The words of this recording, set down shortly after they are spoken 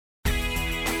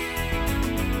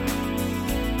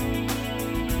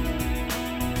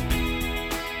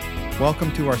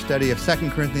Welcome to our study of 2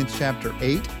 Corinthians chapter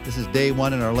 8. This is day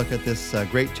one in our look at this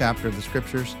great chapter of the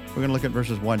Scriptures. We're going to look at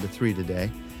verses 1 to 3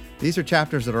 today. These are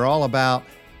chapters that are all about,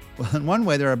 well, in one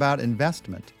way, they're about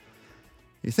investment.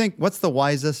 You think, what's the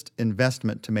wisest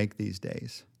investment to make these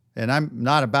days? And I'm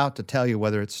not about to tell you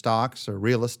whether it's stocks or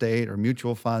real estate or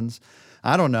mutual funds.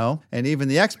 I don't know, and even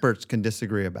the experts can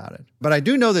disagree about it. But I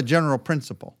do know the general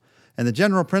principle. And the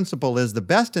general principle is the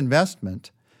best investment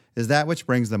is that which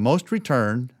brings the most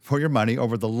return for your money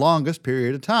over the longest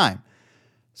period of time.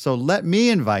 So let me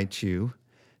invite you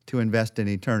to invest in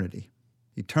eternity.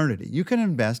 Eternity. You can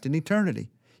invest in eternity.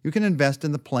 You can invest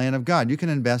in the plan of God. You can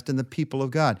invest in the people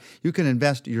of God. You can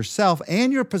invest yourself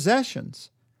and your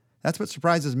possessions. That's what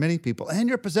surprises many people. And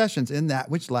your possessions in that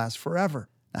which lasts forever.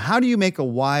 Now, how do you make a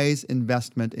wise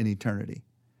investment in eternity?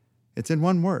 It's in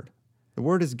one word. The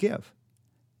word is give.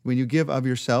 When you give of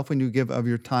yourself, when you give of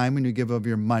your time, when you give of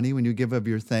your money, when you give of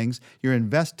your things, you're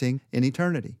investing in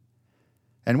eternity.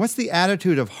 And what's the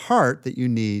attitude of heart that you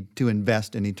need to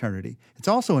invest in eternity? It's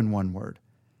also in one word.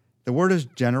 The word is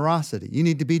generosity. You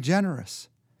need to be generous.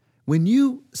 When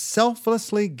you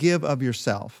selflessly give of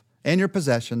yourself and your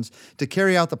possessions to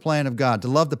carry out the plan of God, to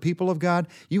love the people of God,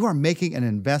 you are making an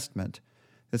investment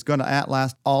that's going to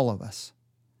outlast all of us.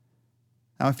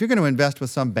 Now, if you're going to invest with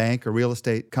some bank or real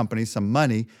estate company some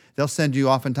money, they'll send you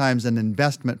oftentimes an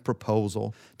investment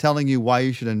proposal telling you why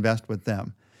you should invest with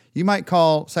them. You might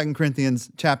call 2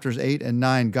 Corinthians chapters 8 and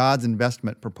 9 God's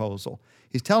investment proposal.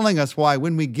 He's telling us why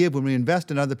when we give, when we invest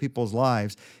in other people's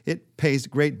lives, it pays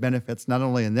great benefits, not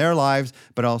only in their lives,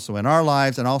 but also in our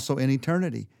lives and also in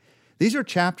eternity. These are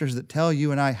chapters that tell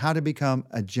you and I how to become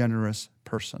a generous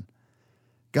person.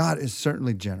 God is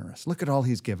certainly generous. Look at all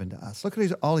He's given to us. Look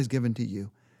at all He's given to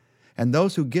you. And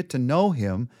those who get to know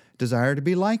Him desire to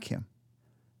be like Him.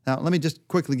 Now, let me just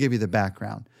quickly give you the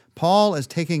background. Paul is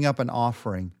taking up an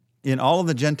offering in all of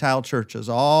the Gentile churches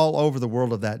all over the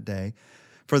world of that day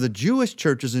for the Jewish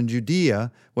churches in Judea,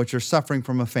 which are suffering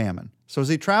from a famine. So as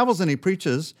he travels and he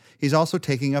preaches, he's also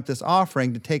taking up this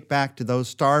offering to take back to those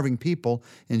starving people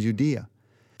in Judea.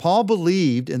 Paul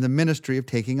believed in the ministry of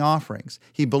taking offerings.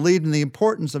 He believed in the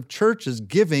importance of churches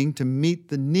giving to meet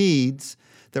the needs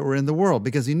that were in the world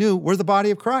because he knew we're the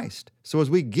body of Christ. So as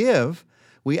we give,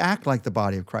 we act like the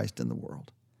body of Christ in the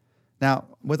world. Now,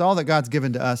 with all that God's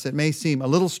given to us, it may seem a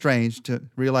little strange to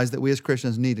realize that we as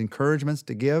Christians need encouragements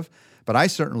to give, but I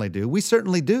certainly do. We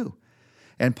certainly do.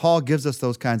 And Paul gives us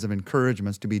those kinds of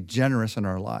encouragements to be generous in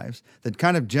our lives, that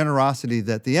kind of generosity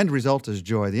that the end result is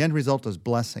joy, the end result is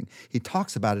blessing. He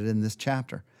talks about it in this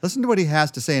chapter. Listen to what he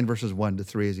has to say in verses 1 to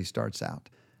 3 as he starts out.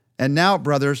 And now,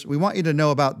 brothers, we want you to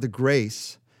know about the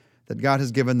grace that God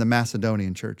has given the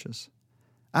Macedonian churches.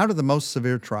 Out of the most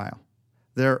severe trial,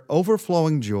 their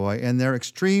overflowing joy and their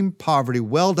extreme poverty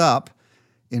welled up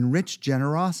in rich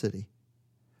generosity.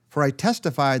 For I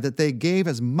testify that they gave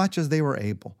as much as they were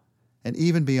able, and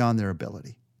even beyond their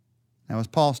ability. Now, as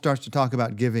Paul starts to talk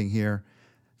about giving here,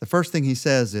 the first thing he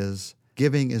says is,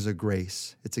 giving is a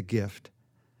grace. It's a gift.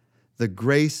 The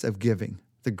grace of giving,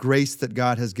 the grace that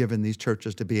God has given these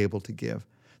churches to be able to give.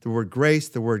 The word grace,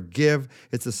 the word give,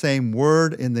 it's the same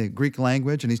word in the Greek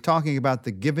language, and he's talking about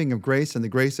the giving of grace and the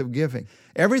grace of giving.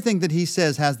 Everything that he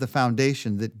says has the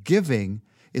foundation that giving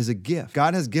is a gift.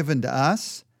 God has given to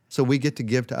us, so we get to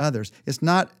give to others. It's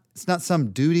not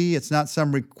some duty. It's not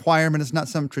some requirement. It's not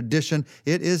some tradition.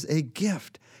 It is a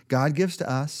gift. God gives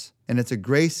to us, and it's a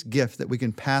grace gift that we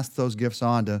can pass those gifts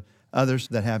on to others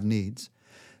that have needs.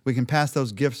 We can pass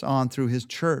those gifts on through His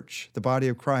church, the body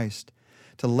of Christ,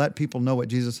 to let people know what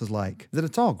Jesus is like, that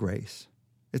it's all grace.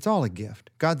 It's all a gift.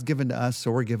 God's given to us,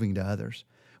 so we're giving to others.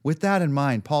 With that in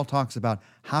mind, Paul talks about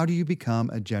how do you become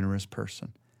a generous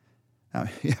person? Now,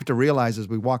 you have to realize as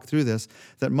we walk through this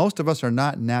that most of us are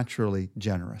not naturally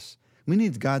generous. We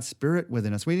need God's Spirit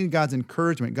within us. We need God's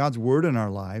encouragement, God's Word in our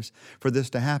lives for this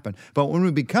to happen. But when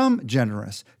we become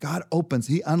generous, God opens,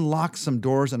 He unlocks some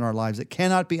doors in our lives that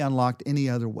cannot be unlocked any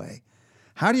other way.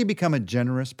 How do you become a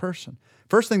generous person?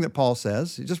 First thing that Paul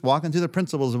says, just walking through the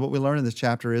principles of what we learn in this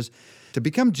chapter, is to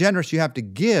become generous, you have to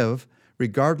give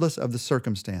regardless of the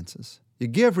circumstances. You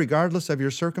give regardless of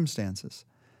your circumstances.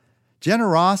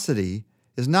 Generosity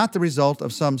is not the result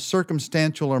of some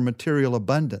circumstantial or material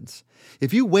abundance.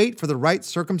 If you wait for the right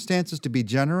circumstances to be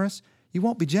generous, you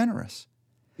won't be generous.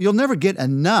 You'll never get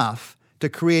enough to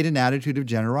create an attitude of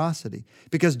generosity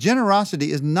because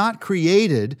generosity is not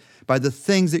created by the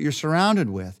things that you're surrounded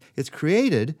with. It's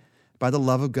created by the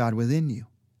love of God within you.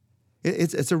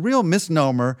 It's a real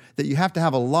misnomer that you have to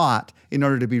have a lot in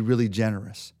order to be really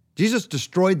generous. Jesus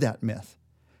destroyed that myth.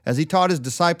 As he taught his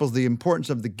disciples the importance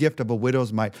of the gift of a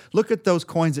widow's mite. Look at those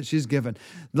coins that she's given.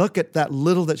 Look at that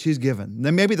little that she's given.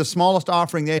 They may be the smallest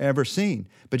offering they've ever seen,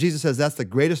 but Jesus says that's the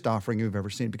greatest offering you've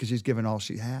ever seen because she's given all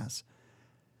she has.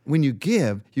 When you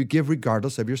give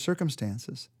regardless of your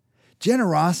circumstances.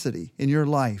 Generosity in your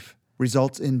life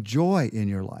results in joy in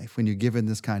your life when you give in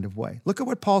this kind of way. Look at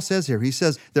what Paul says here. He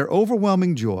says, their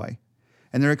overwhelming joy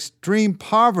and their extreme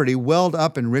poverty welled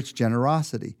up in rich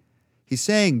generosity. He's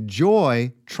saying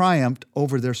joy triumphed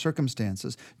over their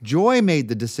circumstances. Joy made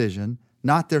the decision,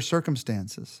 not their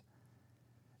circumstances.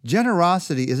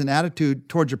 Generosity is an attitude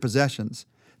towards your possessions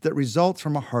that results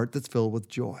from a heart that's filled with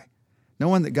joy.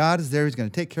 Knowing that God is there, He's going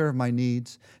to take care of my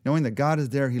needs. Knowing that God is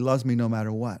there, He loves me no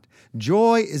matter what.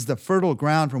 Joy is the fertile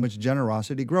ground from which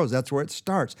generosity grows. That's where it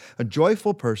starts. A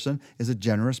joyful person is a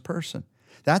generous person.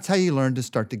 That's how you learn to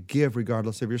start to give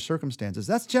regardless of your circumstances.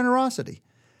 That's generosity.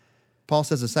 Paul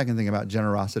says the second thing about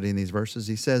generosity in these verses.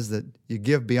 He says that you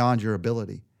give beyond your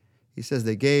ability. He says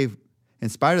they gave in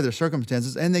spite of their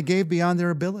circumstances, and they gave beyond their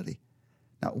ability.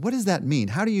 Now, what does that mean?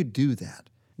 How do you do that?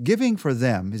 Giving for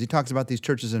them, as he talks about these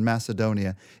churches in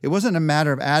Macedonia, it wasn't a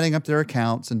matter of adding up their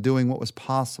accounts and doing what was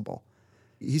possible.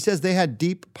 He says they had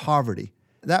deep poverty.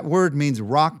 That word means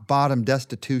rock bottom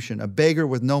destitution, a beggar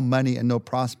with no money and no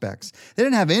prospects. They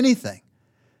didn't have anything,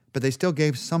 but they still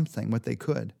gave something, what they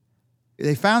could.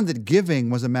 They found that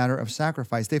giving was a matter of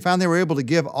sacrifice. They found they were able to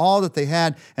give all that they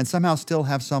had and somehow still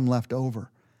have some left over.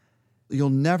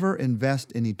 You'll never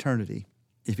invest in eternity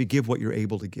if you give what you're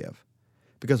able to give.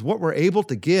 Because what we're able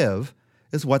to give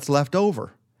is what's left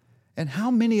over. And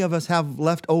how many of us have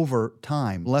leftover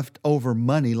time, leftover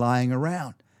money lying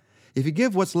around? If you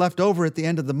give what's left over at the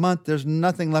end of the month, there's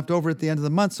nothing left over at the end of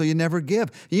the month, so you never give.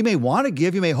 You may want to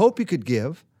give, you may hope you could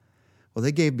give. Well,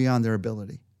 they gave beyond their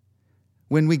ability.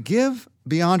 When we give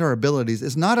beyond our abilities,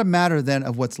 it's not a matter then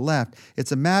of what's left.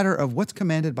 It's a matter of what's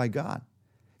commanded by God.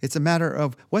 It's a matter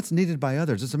of what's needed by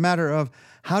others. It's a matter of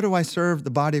how do I serve the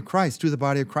body of Christ, through the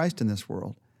body of Christ in this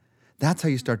world. That's how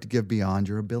you start to give beyond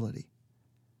your ability.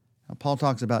 Now, Paul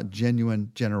talks about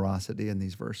genuine generosity in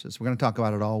these verses. We're going to talk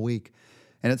about it all week.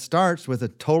 And it starts with a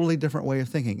totally different way of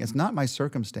thinking. It's not my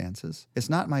circumstances. It's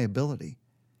not my ability.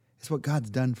 It's what God's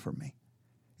done for me.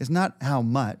 It's not how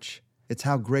much. It's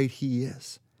how great He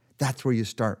is. That's where you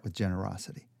start with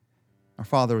generosity. Our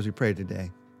Father, as we pray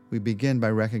today, we begin by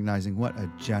recognizing what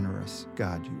a generous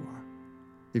God you are.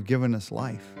 You've given us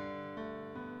life.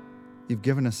 You've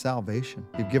given us salvation.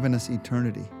 You've given us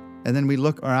eternity. And then we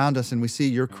look around us and we see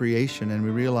your creation and we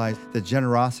realize the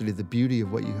generosity, the beauty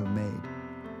of what you have made.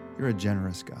 You're a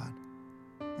generous God.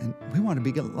 And we want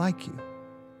to be like you.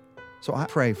 So I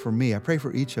pray for me, I pray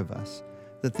for each of us,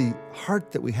 that the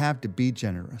heart that we have to be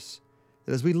generous,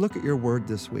 that as we look at your word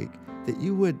this week, that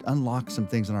you would unlock some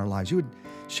things in our lives. You would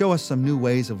show us some new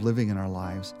ways of living in our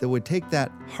lives that would take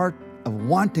that heart of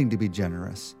wanting to be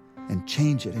generous and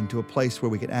change it into a place where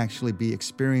we could actually be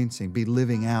experiencing, be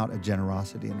living out a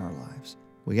generosity in our lives.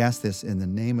 We ask this in the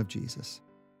name of Jesus.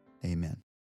 Amen.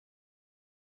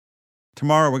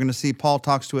 Tomorrow we're going to see Paul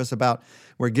talks to us about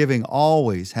where giving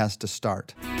always has to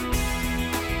start.